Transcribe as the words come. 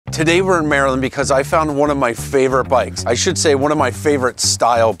Today we're in Maryland because I found one of my favorite bikes. I should say one of my favorite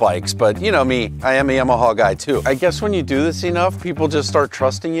style bikes, but you know me, I am a Yamaha guy too. I guess when you do this enough, people just start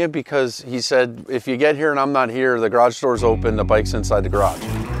trusting you because he said, if you get here and I'm not here, the garage door's open, the bike's inside the garage.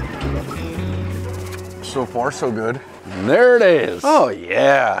 So far, so good. And there it is. Oh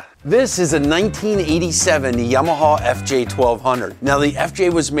yeah. This is a 1987 Yamaha FJ 1200. Now the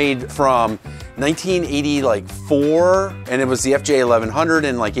FJ was made from 1984, and it was the FJ 1100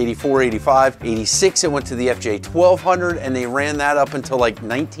 in like 84, 85, 86. It went to the FJ 1200, and they ran that up until like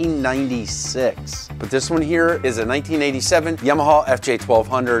 1996. But this one here is a 1987 Yamaha FJ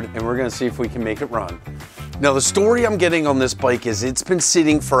 1200, and we're gonna see if we can make it run. Now the story I'm getting on this bike is it's been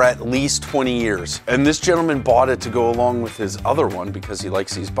sitting for at least 20 years. And this gentleman bought it to go along with his other one because he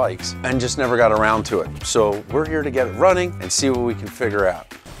likes these bikes and just never got around to it. So we're here to get it running and see what we can figure out.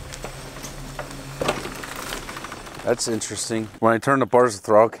 That's interesting. When I turn the bars, the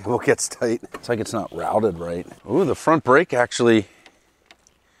throttle cable gets tight. It's like it's not routed right. Ooh, the front brake actually,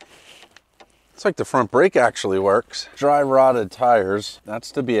 it's like the front brake actually works. Dry rotted tires,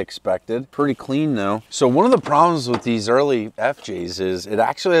 that's to be expected. Pretty clean though. So one of the problems with these early FJs is it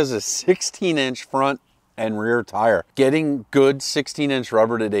actually has a 16-inch front and rear tire. Getting good 16-inch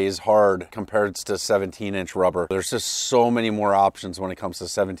rubber today is hard compared to 17-inch rubber. There's just so many more options when it comes to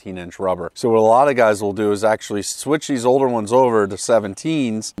 17-inch rubber. So what a lot of guys will do is actually switch these older ones over to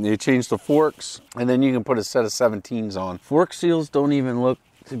 17s. And you change the forks, and then you can put a set of 17s on. Fork seals don't even look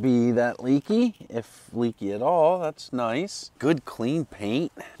to be that leaky, if leaky at all. That's nice. Good clean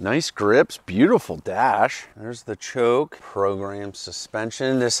paint, nice grips, beautiful dash. There's the choke, program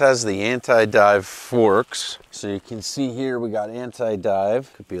suspension. This has the anti-dive forks, so you can see here we got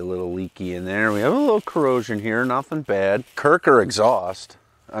anti-dive. Could be a little leaky in there. We have a little corrosion here, nothing bad. Kirker exhaust,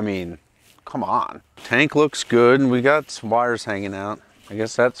 I mean, come on. Tank looks good, and we got some wires hanging out. I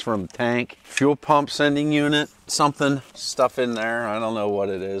guess that's from tank. Fuel pump sending unit, something, stuff in there. I don't know what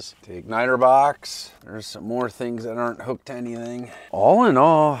it is. The igniter box. There's some more things that aren't hooked to anything. All in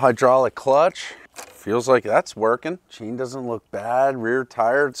all, hydraulic clutch. Feels like that's working. Chain doesn't look bad. Rear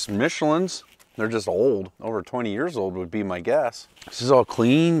tire, it's Michelin's. They're just old. Over 20 years old would be my guess. This is all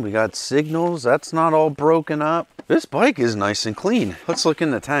clean. We got signals. That's not all broken up. This bike is nice and clean. Let's look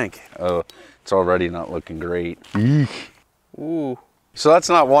in the tank. Oh, it's already not looking great. Ooh. So that's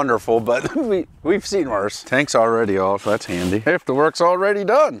not wonderful, but we've seen worse. Tank's already off, that's handy. Half the work's already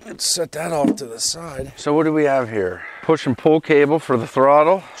done. Let's set that off to the side. So what do we have here? Push and pull cable for the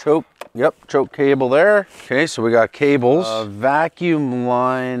throttle. Choke, yep, choke cable there. Okay, so we got cables. Vacuum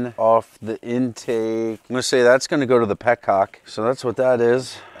line off the intake. I'm gonna say that's gonna go to the petcock. So that's what that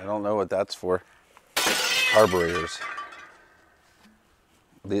is. I don't know what that's for. Carburetors.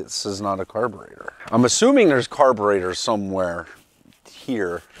 This is not a carburetor. I'm assuming there's carburetors somewhere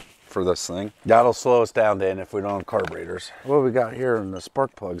here for this thing. That'll slow us down then if we don't have carburetors. What we got here in the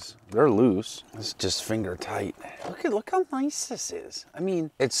spark plugs, they're loose. It's just finger tight. Look how nice this is. I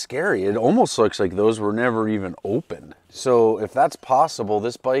mean, it's scary. It almost looks like those were never even opened. So if that's possible,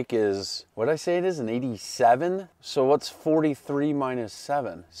 this bike is, what'd I say it is, an 87? So what's 43 minus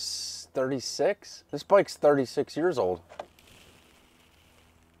 7? 36? This bike's 36 years old.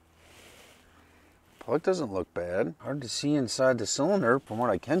 Plug doesn't look bad. Hard to see inside the cylinder. From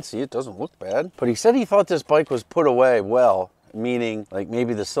what I can see, it doesn't look bad. But he said he thought this bike was put away well, meaning like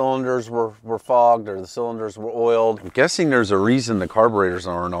maybe the cylinders were fogged or the cylinders were oiled. I'm guessing there's a reason the carburetors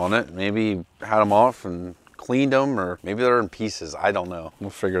aren't on it. Maybe he had them off and cleaned them, or maybe they're in pieces. I don't know. We'll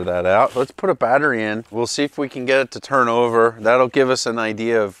figure that out. Let's put a battery in. We'll see if we can get it to turn over. That'll give us an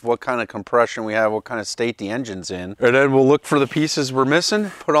idea of what kind of compression we have, what kind of state the engine's in. And then we'll look for the pieces we're missing,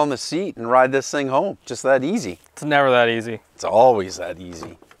 put on the seat, and ride this thing home. Just that easy. It's never that easy. It's always that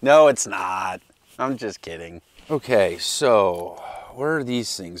easy. No, it's not. I'm just kidding. Okay, so where are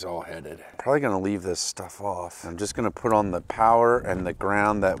these things all headed? Probably gonna leave this stuff off. I'm just gonna put on the power and the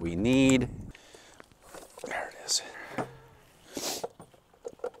ground that we need. There it is.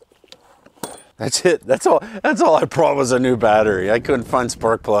 That's it. That's all I brought was a new battery. I couldn't find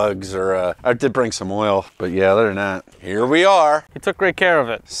spark plugs, or I did bring some oil. But yeah, other than that, here we are. You took great care of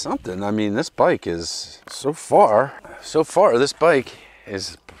it. Something. I mean, this bike is, so far, this bike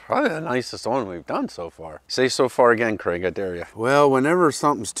is probably the nicest one we've done so far. Say so far again, Craig, I dare you. Well, whenever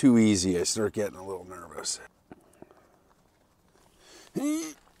something's too easy, I start getting a little nervous.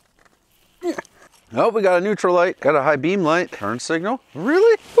 Yeah. Oh, we got a neutral light, got a high beam light, turn signal.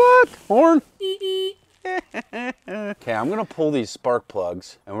 Really? What? Horn? Okay, I'm gonna pull these spark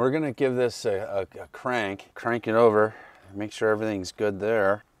plugs and we're gonna give this a crank it over, make sure everything's good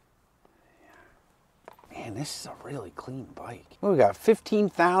there. Man, this is a really clean bike. Oh, we got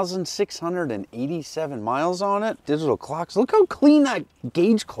 15,687 miles on it. Digital clocks. Look how clean that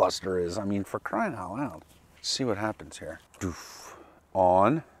gauge cluster is. I mean, for crying out loud. Let's see what happens here. Doof.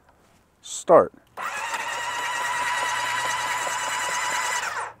 On. Start.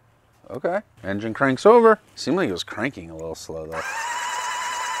 Okay. Engine cranks over. Seemed like it was cranking a little slow though.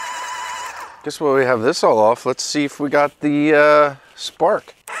 Guess while we have this all off, let's see if we got the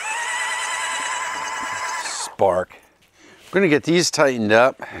spark. Spark. I'm gonna get these tightened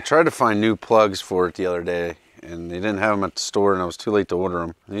up. I tried to find new plugs for it the other day and they didn't have them at the store and I was too late to order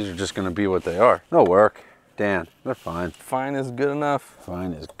them. These are just gonna be what they are. They'll work. Dan, they're fine. Fine is good enough.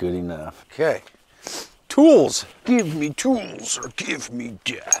 Fine is good enough. Okay. Tools. Give me tools or give me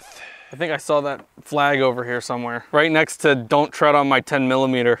death. I think I saw that flag over here somewhere. Right next to Don't Tread on My 10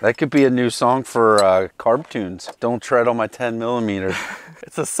 millimeter. That could be a new song for carb tunes. Don't tread on my 10 millimeter.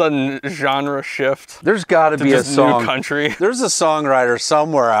 It's a sudden genre shift. There's gotta be a song. New country. There's a songwriter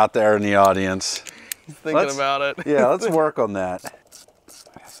somewhere out there in the audience. Thinking about it. Yeah, let's work on that.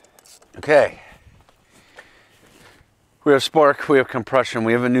 Okay. We have spark, we have compression,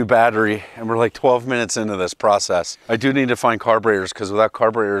 we have a new battery, and we're like 12 minutes into this process. I do need to find carburetors because without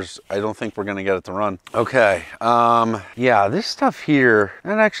carburetors, I don't think we're gonna get it to run. Okay, yeah, this stuff here,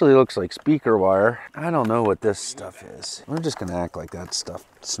 that actually looks like speaker wire. I don't know what this stuff is. We're just gonna act like that stuff,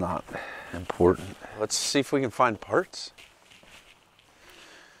 it's not important. Let's see if we can find parts.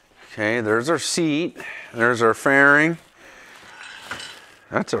 Okay, there's our seat, there's our fairing.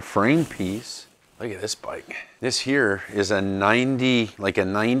 That's a frame piece. Look at this bike. This here is a 90, like a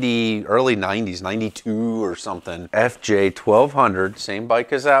 90, early 90s, 92 or something. FJ 1200, same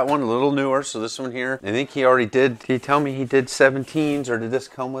bike as that one, a little newer. So this one here, I think he already did, did he tell me he did 17s or did this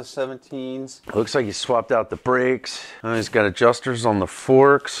come with 17s? Looks like he swapped out the brakes. He's got adjusters on the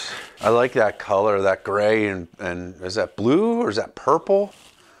forks. I like that color, that gray and is that blue or is that purple?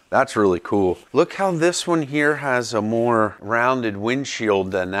 That's really cool. Look how this one here has a more rounded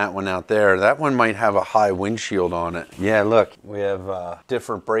windshield than that one out there. That one might have a high windshield on it. Yeah, look, we have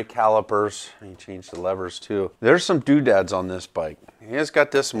different brake calipers. You change the levers too. There's some doodads on this bike. He has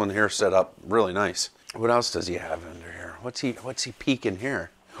got this one here set up really nice. What else does he have under here? What's he peeking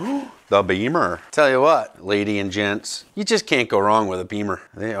here? The Beamer. Tell you what, lady and gents, you just can't go wrong with a Beamer.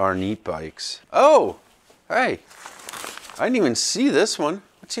 They are neat bikes. Oh, hey, I didn't even see this one.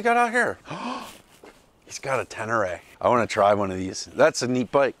 What's he got out here? He's got a Tenere. I want to try one of these. That's a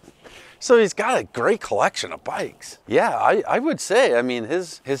neat bike. So he's got a great collection of bikes. Yeah, I would say, I mean,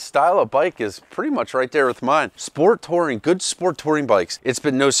 his style of bike is pretty much right there with mine. Sport touring, good sport touring bikes. It's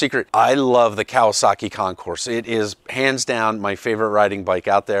been no secret. I love the Kawasaki Concourse. It is hands down my favorite riding bike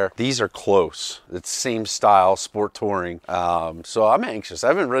out there. These are close. It's same style, sport touring. So I'm anxious. I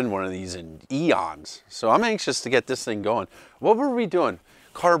haven't ridden one of these in eons. So I'm anxious to get this thing going. What were we doing?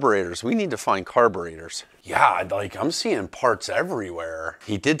 Carburetors. We need to find carburetors. Yeah, like I'm seeing parts everywhere.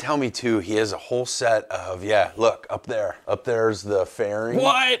 He did tell me too, he has a whole set of, yeah, look up there. Up there's the fairing.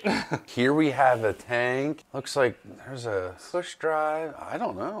 What? Here we have a tank. Looks like there's a push drive. I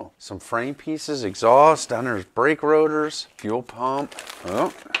don't know. Some frame pieces, exhaust, down there's brake rotors, fuel pump.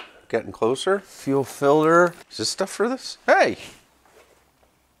 Oh, getting closer. Fuel filter. Is this stuff for this? Hey!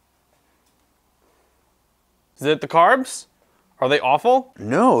 Is it the carbs? Are they awful?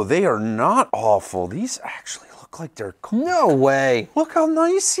 No, they are not awful. These actually look like they're cool. No way. Look how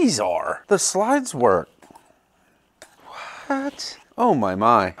nice these are. The slides work. What? Oh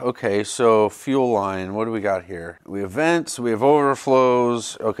my. Okay, so fuel line, what do we got here? We have vents, we have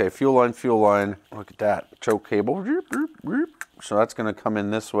overflows. Okay, fuel line. Look at that. Choke cable. So that's gonna come in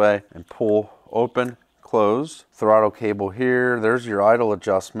this way and pull open, close. Throttle cable here. There's your idle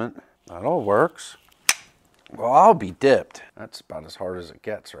adjustment. That all works. Well, I'll be dipped. That's about as hard as it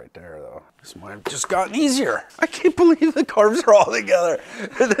gets right there, though. This might have just gotten easier. I can't believe the carbs are all together.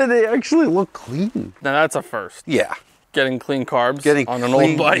 And then they actually look clean. Now that's a first. Yeah. Getting clean carbs on an clean,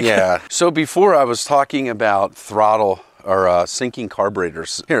 old bike. Yeah. So before I was talking about throttle or syncing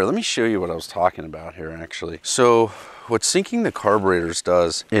carburetors. Here, let me show you what I was talking about here, actually. So what syncing the carburetors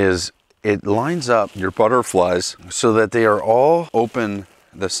does is it lines up your butterflies so that they are all open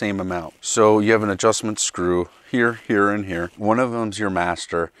the same amount. So you have an adjustment screw here, here, and here. One of them's your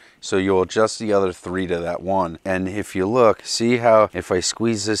master, so you'll adjust the other three to that one. And if you look, see how if I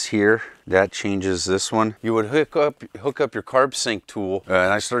squeeze this here, That changes this one. You would hook up your carb sync tool, and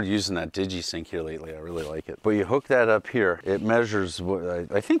I started using that DigiSync here lately. I really like it. But you hook that up here. It measures,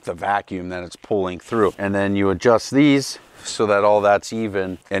 I think, the vacuum that it's pulling through. And then you adjust these so that all that's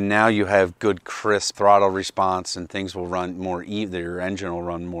even, and now you have good crisp throttle response, and things will run more your engine will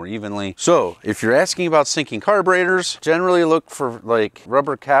run more evenly. So if you're asking about syncing carburetors, generally look for like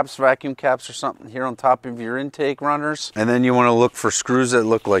rubber caps, vacuum caps or something here on top of your intake runners, and then you want to look for screws that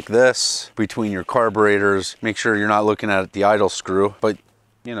look like this between your carburetors. Make sure you're not looking at the idle screw, but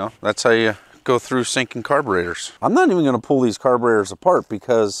you know, that's how you go through syncing carburetors. I'm not even going to pull these carburetors apart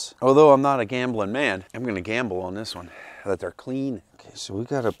because although I'm not a gambling man, I'm going to gamble on this one that they're clean. Okay, so we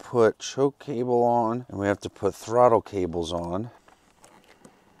got to put choke cable on, and we have to put throttle cables on.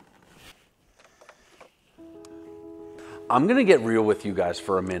 I'm gonna get real with you guys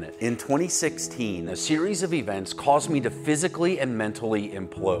for a minute. In 2016, a series of events caused me to physically and mentally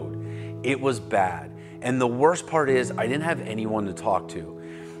implode. It was bad. And the worst part is I didn't have anyone to talk to.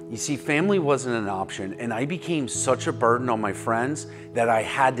 You see, family wasn't an option, and I became such a burden on my friends that I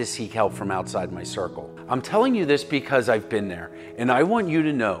had to seek help from outside my circle. I'm telling you this because I've been there, and I want you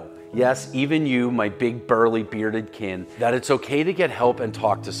to know, yes, even you, my big burly bearded kin, that it's okay to get help and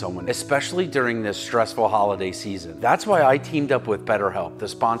talk to someone, especially during this stressful holiday season. That's why I teamed up with BetterHelp, the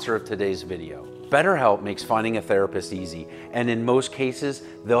sponsor of today's video. BetterHelp makes finding a therapist easy, and in most cases,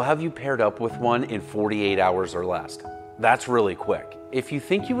 they'll have you paired up with one in 48 hours or less. That's really quick. If you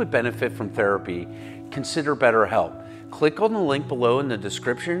think you would benefit from therapy, consider BetterHelp. Click on the link below in the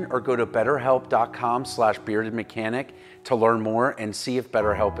description or go to betterhelp.com/beardedmechanic to learn more and see if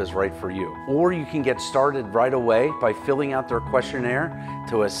BetterHelp is right for you. Or you can get started right away by filling out their questionnaire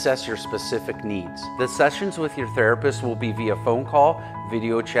to assess your specific needs. The sessions with your therapist will be via phone call,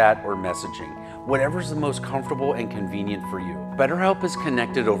 video chat, or messaging. Whatever's the most comfortable and convenient for you. BetterHelp has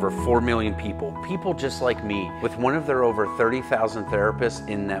connected over 4 million people just like me, with one of their over 30,000 therapists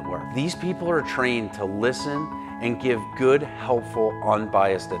in network. These people are trained to listen and give good, helpful,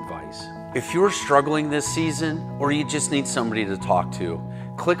 unbiased advice. If you're struggling this season, or you just need somebody to talk to,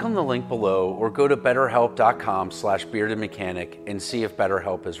 click on the link below or go to betterhelp.com/beardedmechanic and see if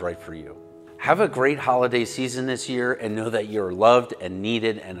BetterHelp is right for you. Have a great holiday season this year and know that you're loved and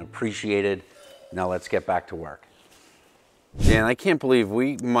needed and appreciated. Now let's get back to work. Dan, I can't believe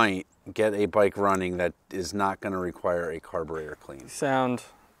we might get a bike running that is not going to require a carburetor clean. You sound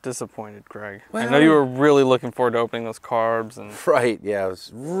disappointed, Greg. Well, I know you were really looking forward to opening those carbs. And right, yeah, I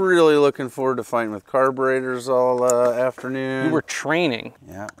was really looking forward to fighting with carburetors all afternoon. you were training.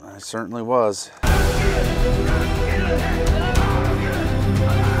 Yeah, I certainly was.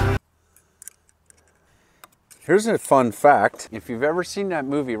 Here's a fun fact. If you've ever seen that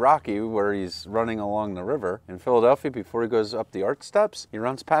movie Rocky where he's running along the river in Philadelphia before he goes up the art steps, he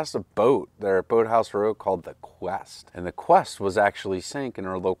runs past a boat there at Boathouse Road called the Quest. And the Quest was actually sank in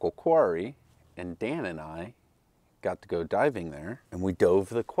our local quarry, and Dan and I got to go diving there, and we dove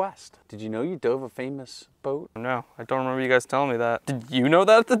the Quest. Did you know you dove a famous boat? No, I don't remember you guys telling me that. Did you know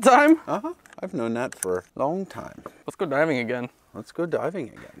that at the time? Uh-huh. I've known that for a long time. Let's go diving again. Let's go diving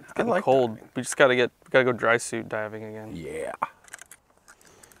again. It's getting cold. Diving. We just gotta go dry suit diving again. Yeah.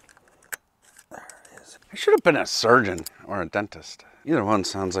 There it is. I should have been a surgeon or a dentist. Either one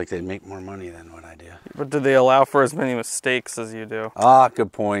sounds like they'd make more money than what I do. But do they allow for as many mistakes as you do? Ah,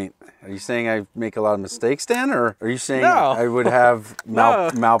 good point. Are you saying I make a lot of mistakes, Dan? Or are you saying no. I would have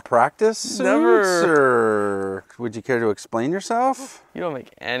malpractice suits? Never. Or would you care to explain yourself? You don't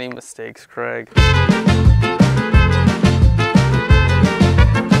make any mistakes, Craig.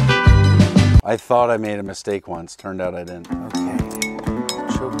 I thought I made a mistake once. Turned out I didn't. Okay.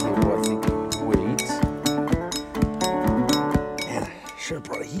 Choke cable, I think, wait. Man, I should have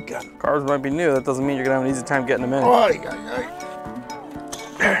brought a heat gun. Carbs might be new. That doesn't mean you're gonna have an easy time getting them in.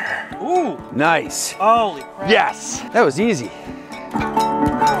 Ooh. Nice. Holy crap. Yes. That was easy.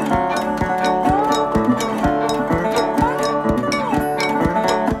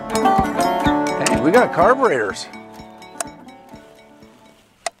 Hey, we got carburetors.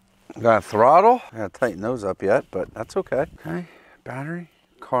 Got a throttle. I gotta tighten those up yet, but that's okay. Okay, battery,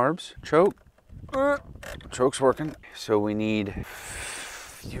 carbs, choke. Choke's working. So we need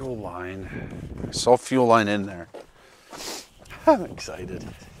fuel line. I saw fuel line in there. I'm excited.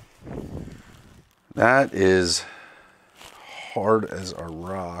 That is hard as a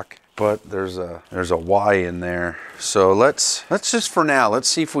rock, but there's a Y in there. So let's just for now, let's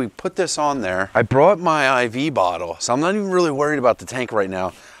see if we put this on there. I brought my IV bottle, so I'm not even really worried about the tank right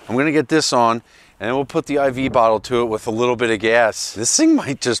now. I'm gonna get this on, and then we'll put the IV bottle to it with a little bit of gas. This thing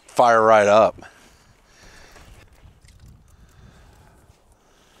might just fire right up.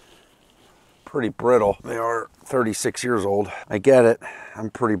 pretty brittle. They are 36 years old. I get it. I'm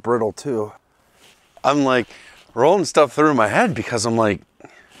pretty brittle too. I'm like rolling stuff through my head because I'm like,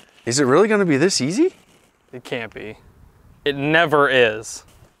 is it really gonna be this easy? It can't be. It never is.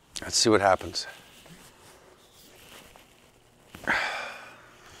 Let's see what happens.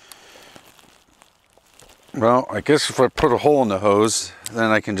 Well, I guess if I put a hole in the hose,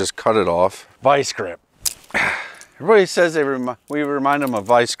 then I can just cut it off. Vice grip. Everybody says we remind them of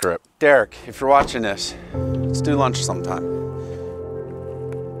vice grip. Derek, if you're watching this, let's do lunch sometime.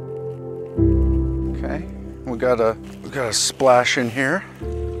 Okay, we got a splash in here.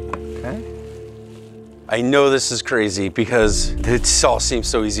 Okay. I know this is crazy because it all seems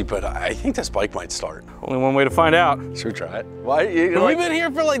so easy, but I think this bike might start. Only one way to find out. Should we try it? Why? We've been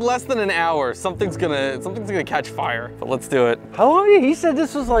here for like less than an hour. Something's gonna catch fire. But let's do it. How long? He said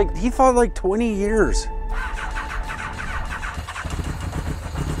this was like, he thought like 20 years.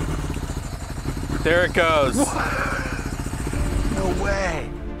 There it goes. No way.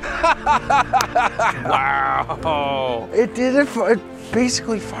 Wow. It did it. It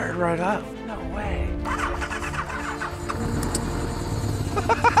basically fired right up. No way.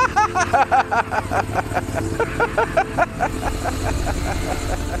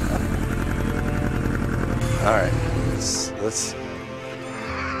 All right, let's.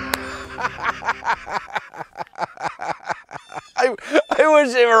 I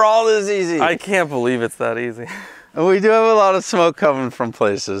wish they were all this easy. I can't believe it's that easy. We do have a lot of smoke coming from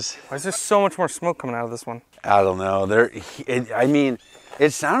places. Why is there so much more smoke coming out of this one? I don't know. I mean,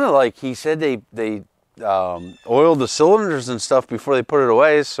 it sounded like he said they oiled the cylinders and stuff before they put it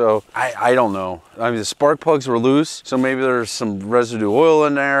away, so I don't know. I mean, the spark plugs were loose, so maybe there's some residue oil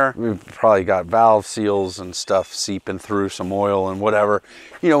in there. We've probably got valve seals and stuff seeping through some oil and whatever.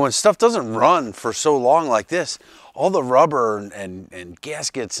 You know, when stuff doesn't run for so long like this, all the rubber and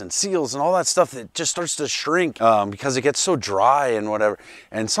gaskets and seals and all that stuff, that just starts to shrink because it gets so dry and whatever.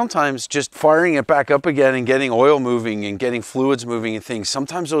 And sometimes just firing it back up again and getting oil moving and getting fluids moving and things,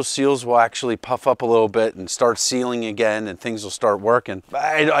 sometimes those seals will actually puff up a little bit and start sealing again and things will start working.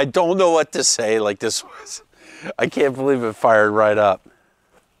 I don't know what to say. Like, this was, I can't believe it fired right up.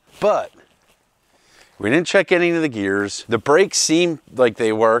 But we didn't check any of the gears. The brakes seem like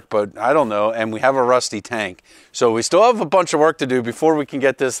they work, but I don't know. And we have a rusty tank. So we still have a bunch of work to do before we can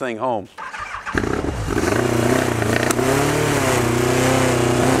get this thing home.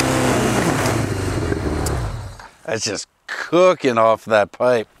 That's just cooking off that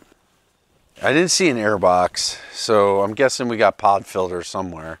pipe. I didn't see an air box, so I'm guessing we got pod filter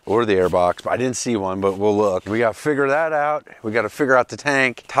somewhere, or the air box, but I didn't see one, but we'll look. We got to figure that out. We got to figure out the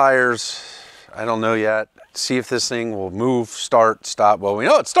tank, tires. I don't know yet. See if this thing will move, start, stop. Well, we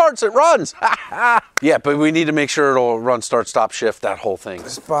know it starts, it runs. Yeah, but we need to make sure it'll run, start, stop, shift, that whole thing.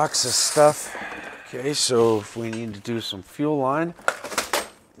 This box of stuff. Okay, so if we need to do some fuel line,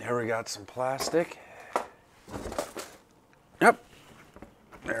 there we got some plastic. Yep,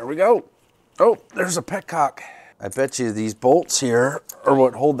 there we go. Oh, there's a petcock. I bet you these bolts here are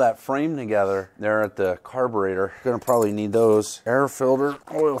what hold that frame together. They're at the carburetor. Gonna probably need those. Air filter,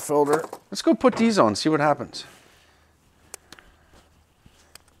 oil filter. Let's go put these on, see what happens.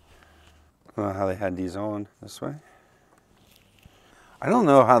 I don't know how they had these on this way. I don't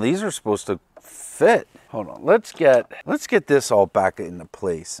know how these are supposed to fit. Hold on, let's get this all back into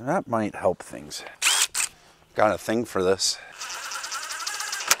place. That might help things. Got a thing for this.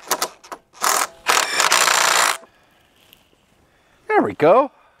 There we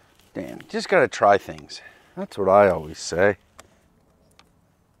go. Damn, just gotta try things. That's what I always say.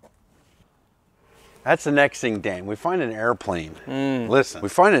 That's the next thing, Dan. We find an airplane. Listen, we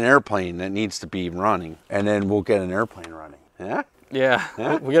find an airplane that needs to be running, and then we'll get an airplane running. Yeah?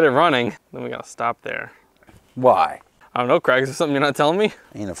 Yeah, we get it running, then we gotta stop there. Why? I don't know, Craig, is there something you're not telling me?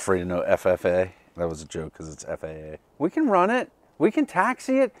 I ain't afraid of no FFA. That was a joke because it's FAA. We can run it. We can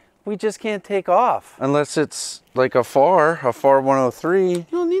taxi it. We just can't take off. Unless it's like a FAR 103. You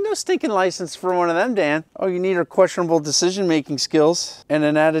don't need no stinking license for one of them, Dan. All you need are questionable decision-making skills and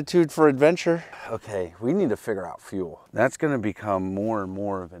an attitude for adventure. Okay, we need to figure out fuel. That's gonna become more and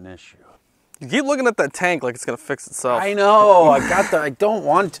more of an issue. You keep looking at that tank like it's gonna fix itself. I know, I don't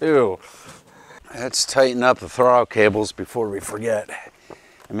want to. Let's tighten up the throttle cables before we forget.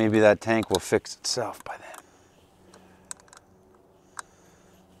 And maybe that tank will fix itself by then.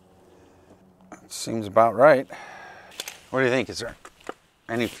 Seems about right. What do you think? Is there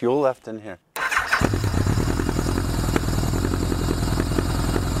any fuel left in here?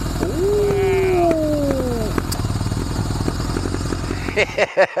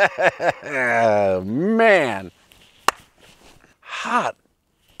 Man. Hot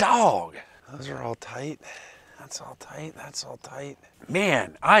dog. Those are all tight. That's all tight. That's all tight.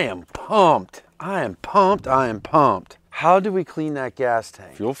 Man, I am pumped. I am pumped. I am pumped. How do we clean that gas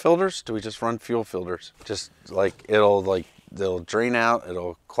tank? Fuel filters? Do we just run fuel filters? Just like they'll drain out,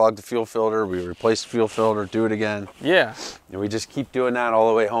 it'll clog the fuel filter, we replace the fuel filter, do it again. Yeah. And we just keep doing that all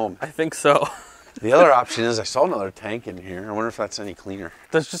the way home. I think so. The other option is I saw another tank in here. I wonder if that's any cleaner.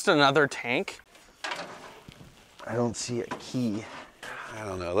 There's just another tank? I don't see a key. I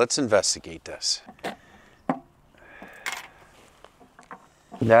don't know. Let's investigate this.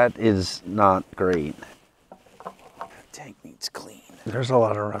 That is not great. That tank needs clean. There's a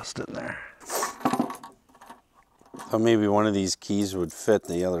lot of rust in there. So maybe one of these keys would fit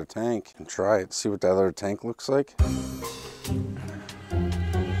the other tank and try it. See what the other tank looks like.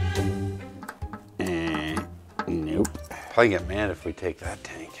 Nope. Probably get mad if we take that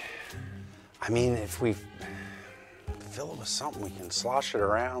tank. I mean, if we fill it with something, we can slosh it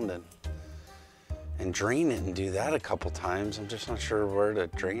around and drain it and do that a couple times. I'm just not sure where to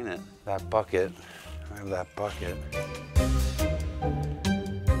drain it. That bucket, I have that bucket.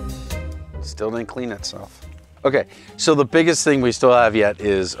 Still didn't clean itself. Okay, so the biggest thing we still have yet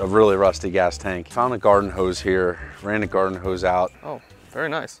is a really rusty gas tank. Found a garden hose here, ran a garden hose out. Oh, very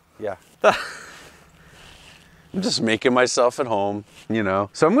nice. Yeah. I'm just making myself at home, you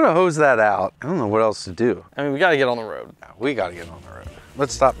know. So I'm gonna hose that out. I don't know what else to do. I mean, we gotta get on the road. Yeah, we gotta get on the road.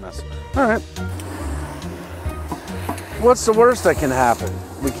 Let's stop messing. All right. What's the worst that can happen?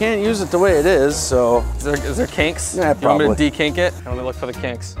 We can't use it the way it is, so. Is there kinks? Yeah, probably. You want me to dekink it? Let me look for the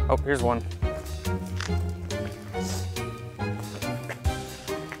kinks. Oh, here's one.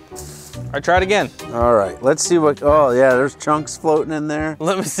 All right, try it again. All right, let's see what, oh yeah, there's chunks floating in there.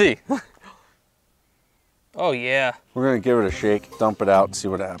 Let me see. Oh yeah. We're gonna give it a shake, dump it out, see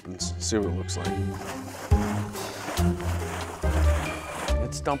what happens, see what it looks like.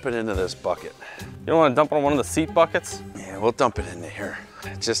 Let's dump it into this bucket. You don't want to dump it on one of the seat buckets? Yeah, we'll dump it into here,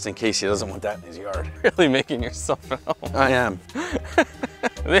 just in case he doesn't want that in his yard. Really making yourself at home. I am.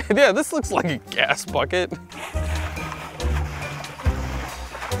 Yeah, this looks like a gas bucket.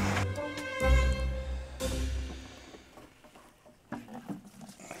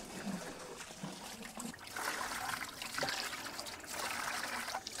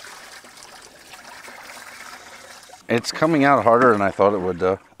 It's coming out harder than I thought it would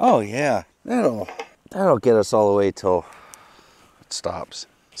though. Oh yeah, that'll get us all the way till it stops.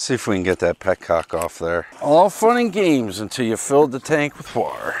 See if we can get that petcock off there. All fun and games until you filled the tank with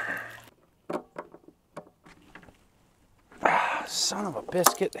water. Ah, son of a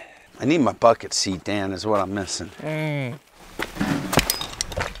biscuit. I need my bucket seat, Dan, is what I'm missing.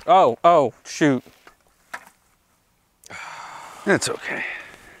 Oh, shoot. It's okay.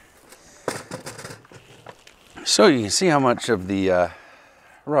 So you can see how much of the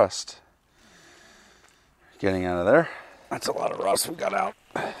rust getting out of there. That's a lot of rust we got out.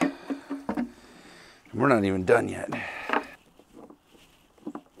 We're not even done yet.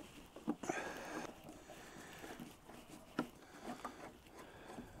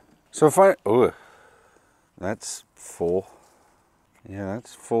 So if oh, that's full. Yeah,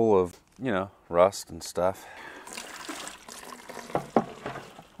 that's full of, you know, rust and stuff.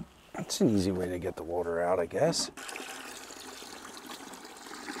 It's an easy way to get the water out, I guess.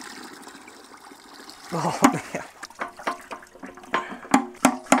 Oh, man.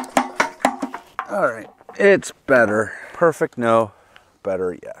 All right, it's better. Perfect, no.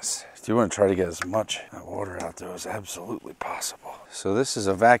 Better, yes. Do you want to try to get as much water out there as absolutely possible? So this is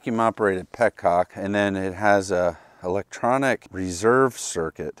a vacuum operated petcock, and then it has a electronic reserve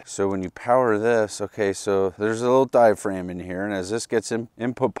circuit. So when you power this, okay, so there's a little diaphragm in here, and as this gets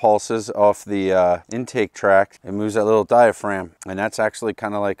input pulses off the intake tract, it moves that little diaphragm, and that's actually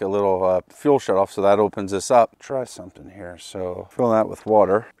kind of like a little fuel shutoff, so that opens this up. Try something here. So fill that with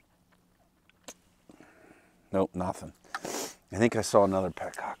water. Nope, nothing. I think I saw another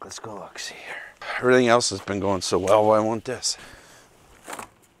petcock. Let's go look, see here. Everything else has been going so well, why won't this?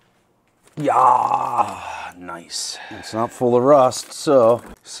 Yeah, nice. It's not full of rust, so.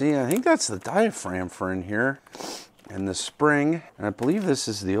 See, I think that's the diaphragm for in here. And the spring, and I believe this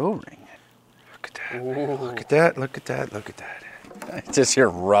is the O-ring. Look at that, Ooh. look at that, look at that, look at that. I just hear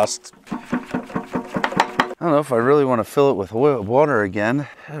rust. I don't know if I really want to fill it with water again.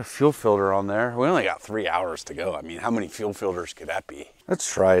 I had a fuel filter on there. We only got 3 hours to go. I mean, how many fuel filters could that be?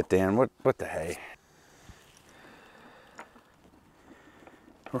 Let's try it, Dan. What the hey?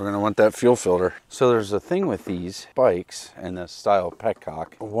 we're gonna want that fuel filter. So there's a thing with these bikes and this style of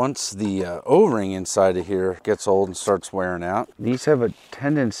petcock. Once the O-ring inside of here gets old and starts wearing out, these have a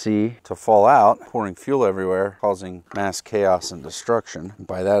tendency to fall out, pouring fuel everywhere, causing mass chaos and destruction.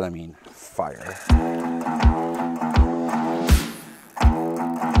 By that I mean fire.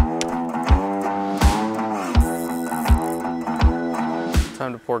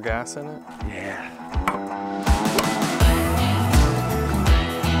 Time to pour gas in it? Yeah.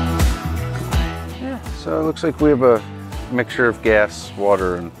 So it looks like we have a mixture of gas,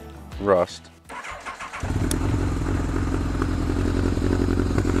 water, and rust.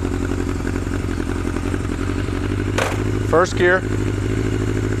 First gear.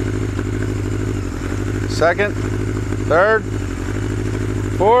 Second, third,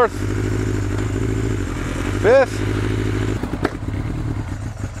 fourth, fifth.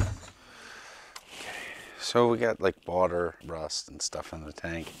 So we got like water, rust, and stuff in the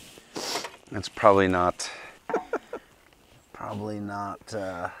tank. It's probably not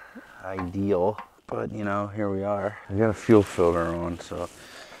ideal, but you know, here we are. I got a fuel filter on, so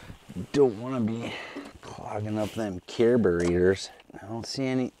you don't want to be clogging up them carburetors. I don't see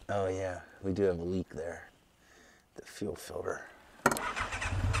any. Oh yeah, we do have a leak there. The fuel filter.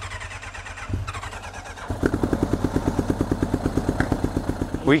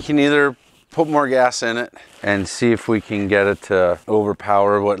 We can either put more gas in it and see if we can get it to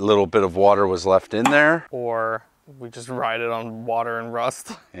overpower what little bit of water was left in there. Or we just ride it on water and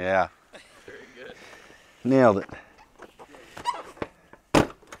rust. Yeah. Very good. Nailed it.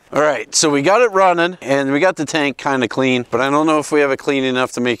 All right, so we got it running and we got the tank kind of clean, but I don't know if we have it clean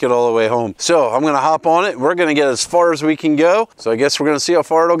enough to make it all the way home. So I'm gonna hop on it. We're gonna get as far as we can go. So I guess we're gonna see how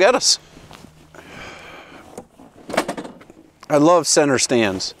far it'll get us. I love center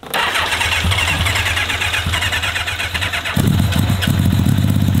stands.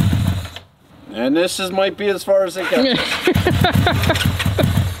 And this might be as far as it goes.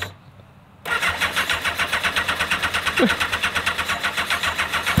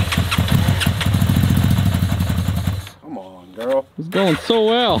 Come on, girl. It's going so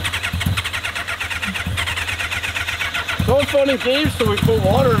well. Going fun and games till we put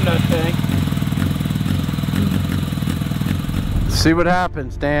water in that tank. See what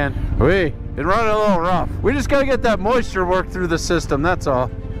happens, Dan. It's running a little rough. We just gotta get that moisture worked through the system, that's all.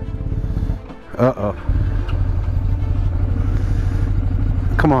 Uh-oh.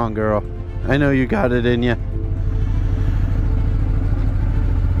 Come on, girl. I know you got it in you.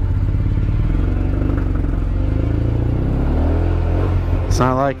 It's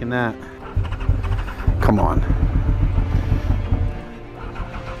not liking that. Come on.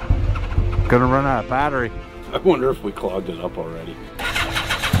 Gonna run out of battery. I wonder if we clogged it up already.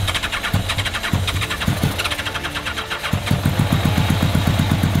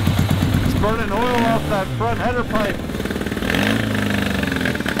 Burning oil off that front header pipe.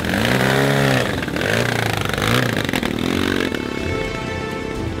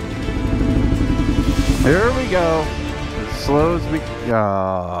 Here we go. As slow as we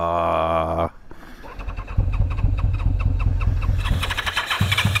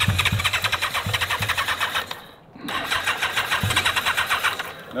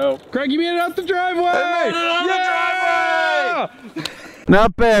Nope. Greg, you made it out the driveway! I made it out the driveway!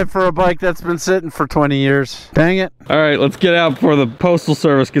 Not bad for a bike that's been sitting for 20 years. Dang it. All right, let's get out before the postal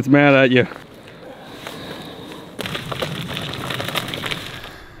service gets mad at you.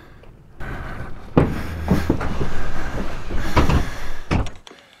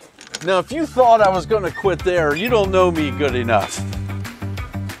 Now, if you thought I was going to quit there, you don't know me good enough.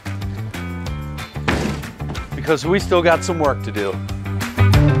 Because we still got some work to do.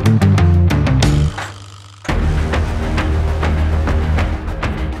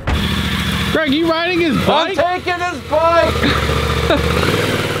 Greg, you riding his bike? I'm taking his bike!